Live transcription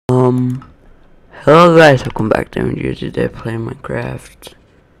Hello guys, welcome back to me. Today playing Minecraft.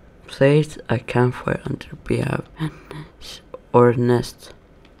 Place a campfire under beehive or nest.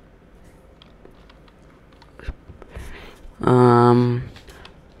 So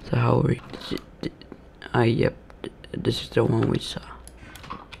how we yep, this is the one we saw.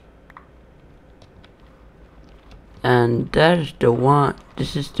 And that is the one,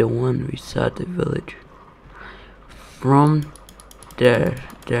 this is the one we saw the village. From there.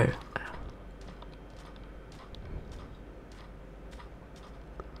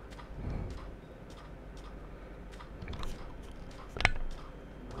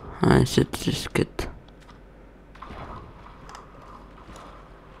 I should just get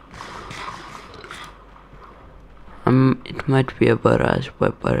it might be a barrage,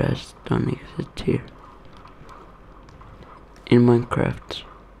 but barrage don't exist here in Minecraft,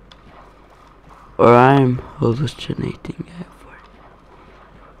 or I'm hallucinating.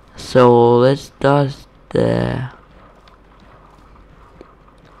 So let's dust the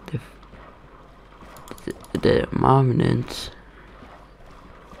monuments,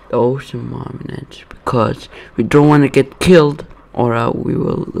 the ocean monuments, because we don't want to get killed, or we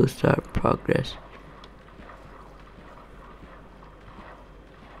will lose our progress.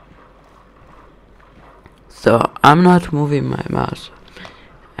 So I'm not moving my mouse.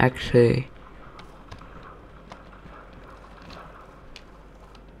 Actually,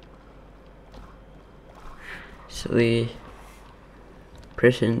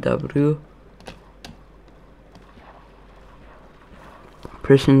 pressing W,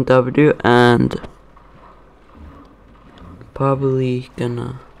 and probably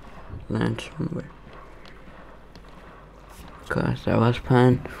gonna land somewhere, because I was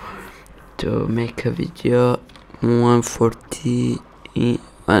planning to make a video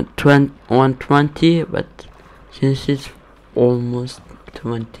 120, but since it's almost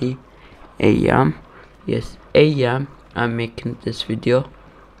 20 a.m. yes, a.m. I'm making this video.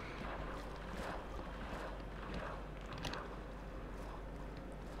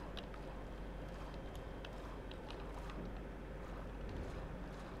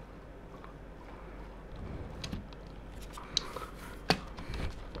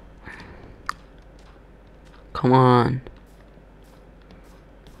 Come on.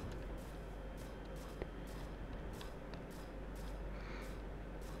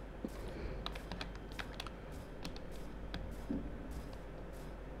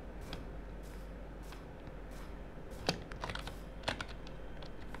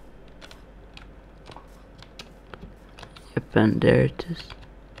 Yep, and there it is.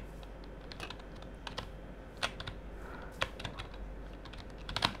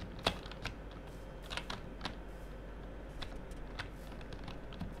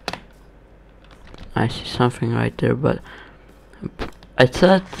 I see something right there, but I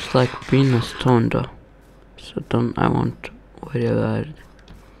thought it's like being a stone though, so I won't worry about it.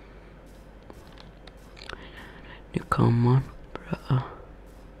 You come on, bro.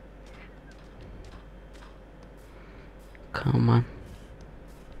 Come on.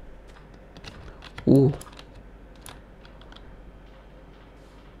 Ooh.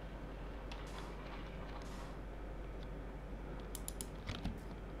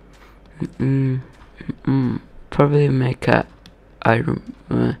 Probably make a iron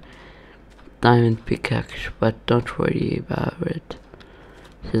diamond pickaxe, but don't worry about it,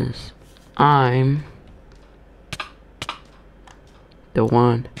 since I'm the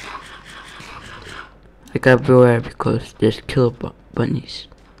one. I gotta beware because there's kill bunnies.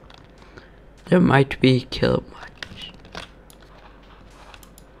 There might be kill bunnies.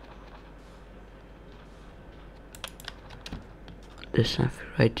 There's something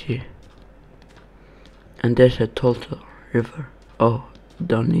right here. And there's a total river. Oh,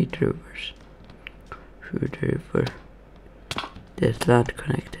 don't need rivers. Through the river. There's land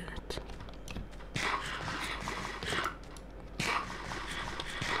connected.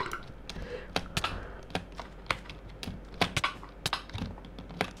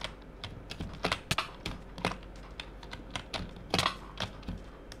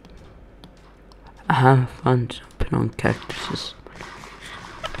 I have fun jumping on cactuses,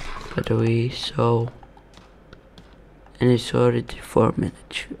 by the way, so. And it's already 4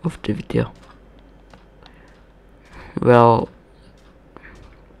 minutes of the video. Well,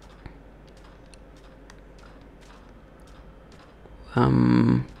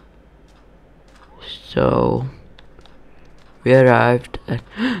 so we arrived at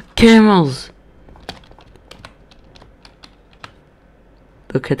camels.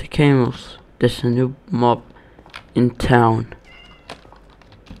 Look at the camels. There's a new mob in town.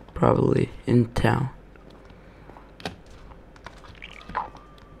 Probably in town.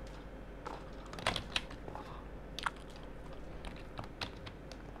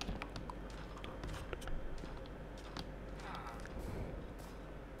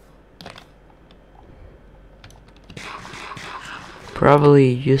 Probably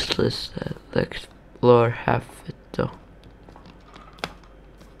useless to explore half it though.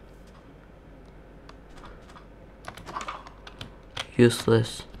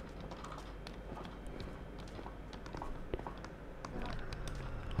 Useless.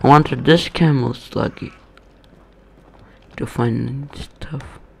 I wanted this camel sluggy to find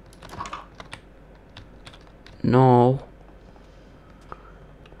stuff. No.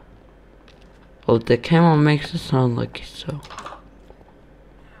 Well, the camel makes it sound lucky, so.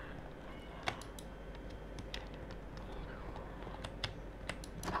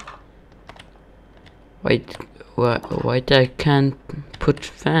 Wait, why I can't put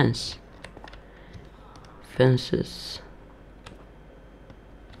fences?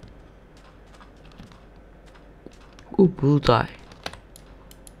 Ooh, bullseye.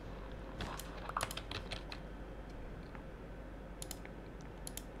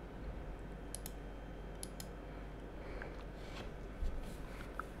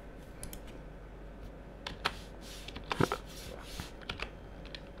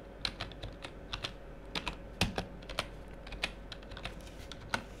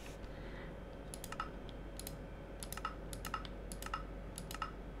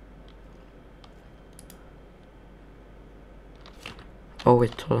 Oh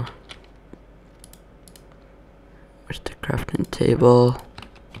wait, hold on. Where's the crafting table?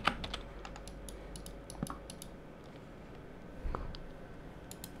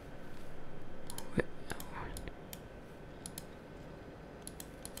 Wait.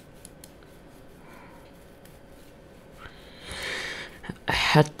 I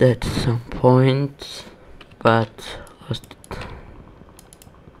had that at some point, but lost it.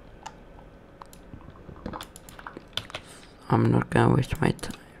 I'm not gonna waste my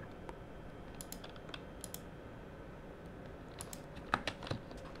time.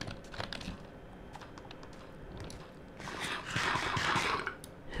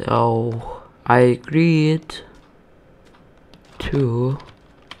 So I agreed to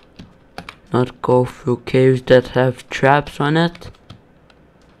not go through caves that have traps on it.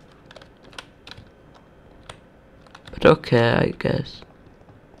 But okay, I guess.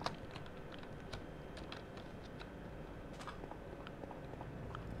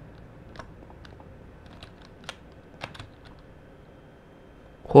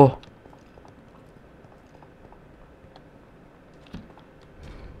 Whoa.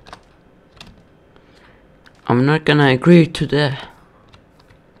 I'm not gonna agree to that.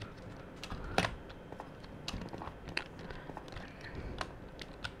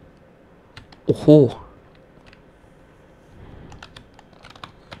 Oh.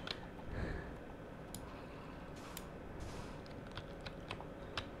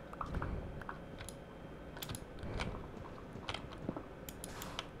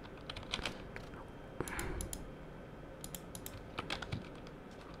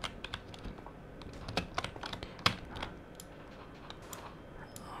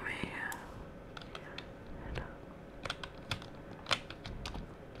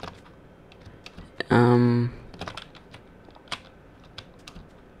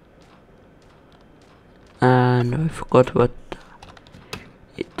 And I forgot what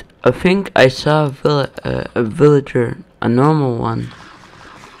it. I think I saw a villager, a normal one,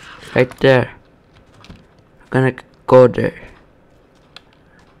 right there. I'm gonna go there.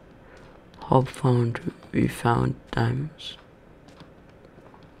 Hope we found diamonds.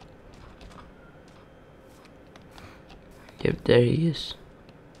 Yep, there he is.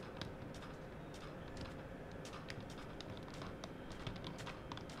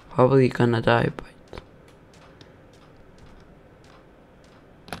 Probably gonna die by it.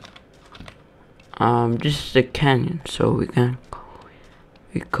 This is the canyon, so we can go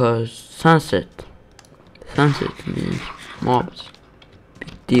because sunset means mobs.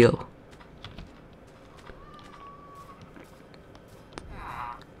 Big deal.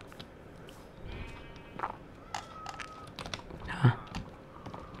 Huh?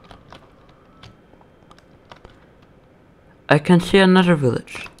 I can see another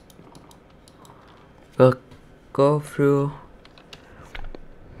village. We'll go through.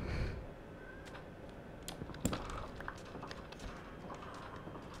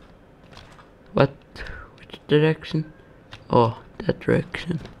 What? Which direction? Oh, that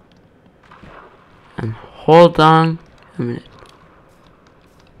direction. And hold on a minute.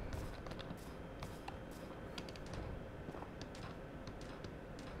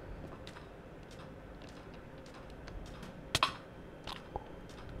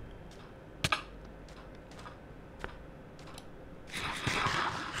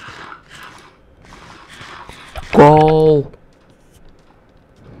 Go!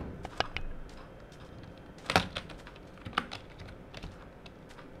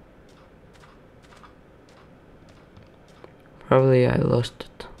 Probably I lost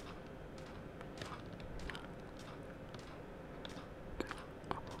it.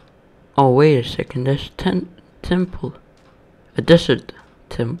 Oh, wait a second, there's a temple. A desert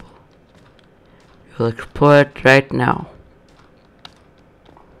temple. We'll explore it right now.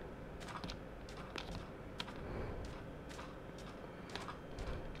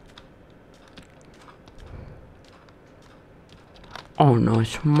 Oh no,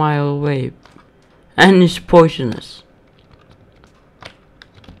 it's a mile away. And it's poisonous.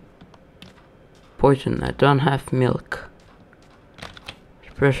 Poison, I don't have milk.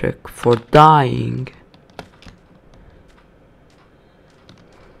 It's perfect for dying.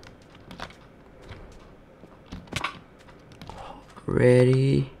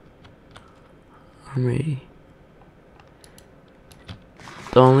 Ready? I'm ready.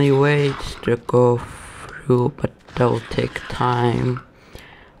 The only way is to go through, but that will take time.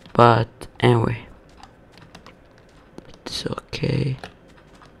 But anyway, it's okay.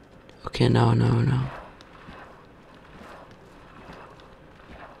 Okay, no.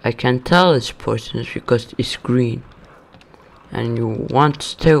 I can tell it's poisonous because it's green, and you want to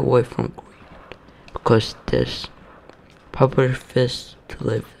stay away from green because there's puffer fish to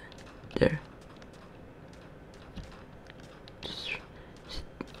live there.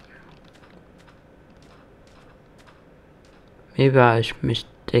 Maybe I was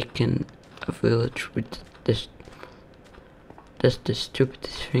mistaken a village with this. That's the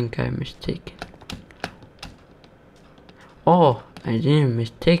stupidest thing I mistaken. Oh, I didn't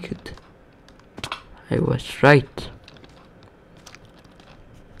mistake it. I was right.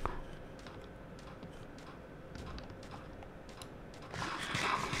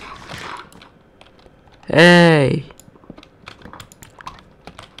 Hey!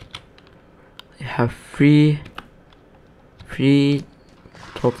 I have three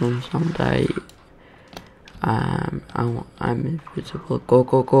totems and I'm invisible.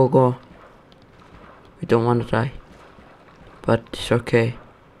 Go. We don't want to die. But it's okay.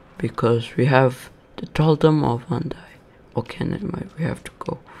 Because we have the totem of one die. Okay, never mind. We have to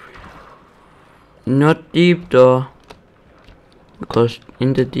go. Not deep though. Because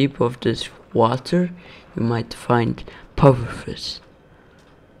in the deep of this water, you might find pufferfish.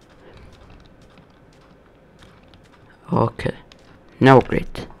 Okay. Now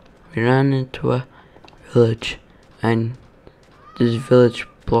great. We ran into a village and this village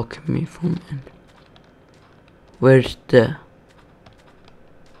blocking me from in. Where's the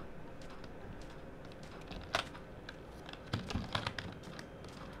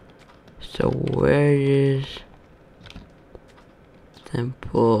so where is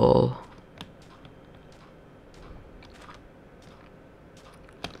temple?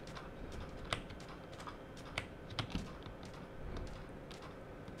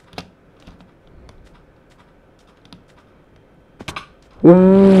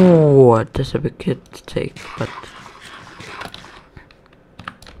 Ooh, that's a big hit to take, but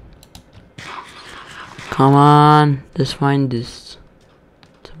come on, let's find this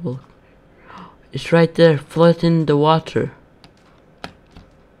temple. It's right there, floating in the water.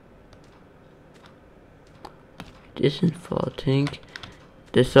 It isn't floating.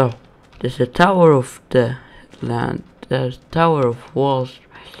 There's a tower of the land. There's a tower of walls.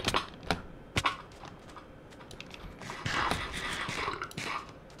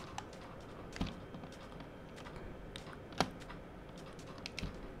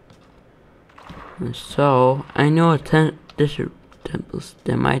 And so I know desert temples.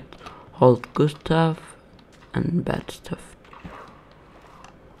 They might hold good stuff and bad stuff.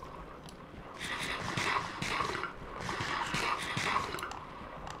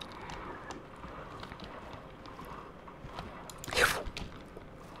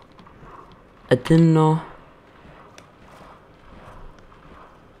 I didn't know.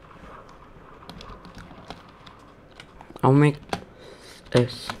 I'll make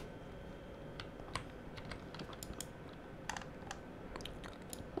this.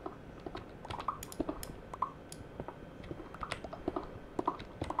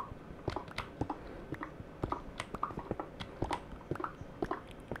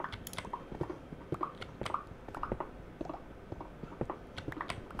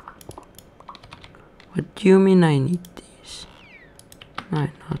 What do you mean I need these?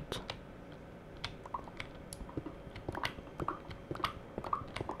 Why not?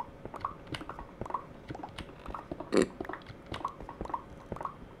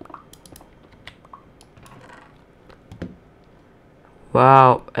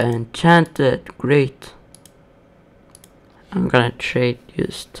 Wow, enchanted, great. I'm gonna trade you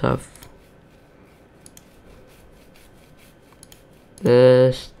stuff.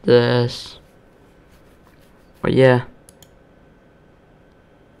 This. Oh yeah.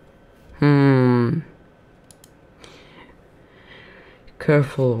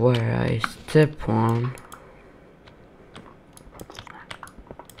 careful where I step on.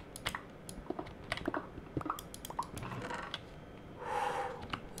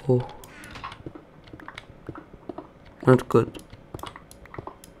 Oh, not good.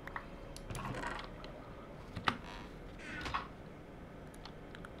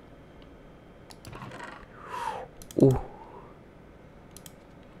 Ooh.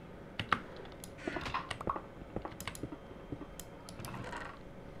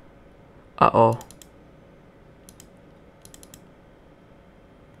 Uh-oh.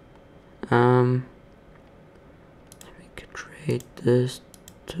 We could trade this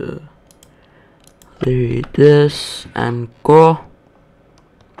to read this and go.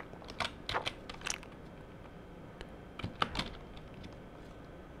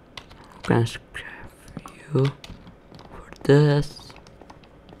 I'm gonna scrap you for this.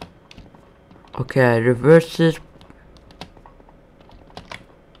 Okay, I reverse it.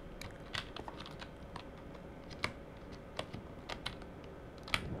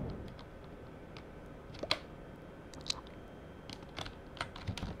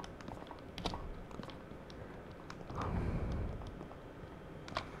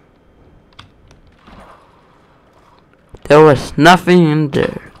 There was nothing in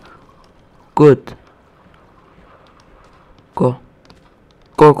there. Good. Go.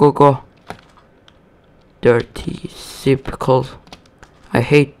 Go, go, go. Dirty typical. I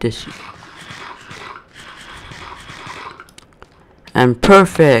hate this. And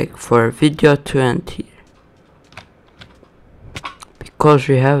perfect for video to end here. Because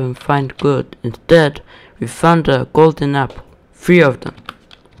we haven't found good. Instead, we found a golden apple. 3 of them.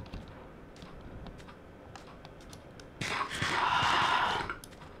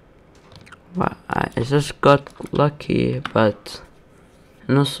 Well, I just got lucky, but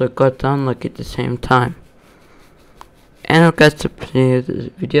and also got unlucky at the same time. And I guys, to continue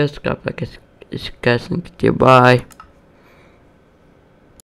this video, subscribe, like, guys, and goodbye.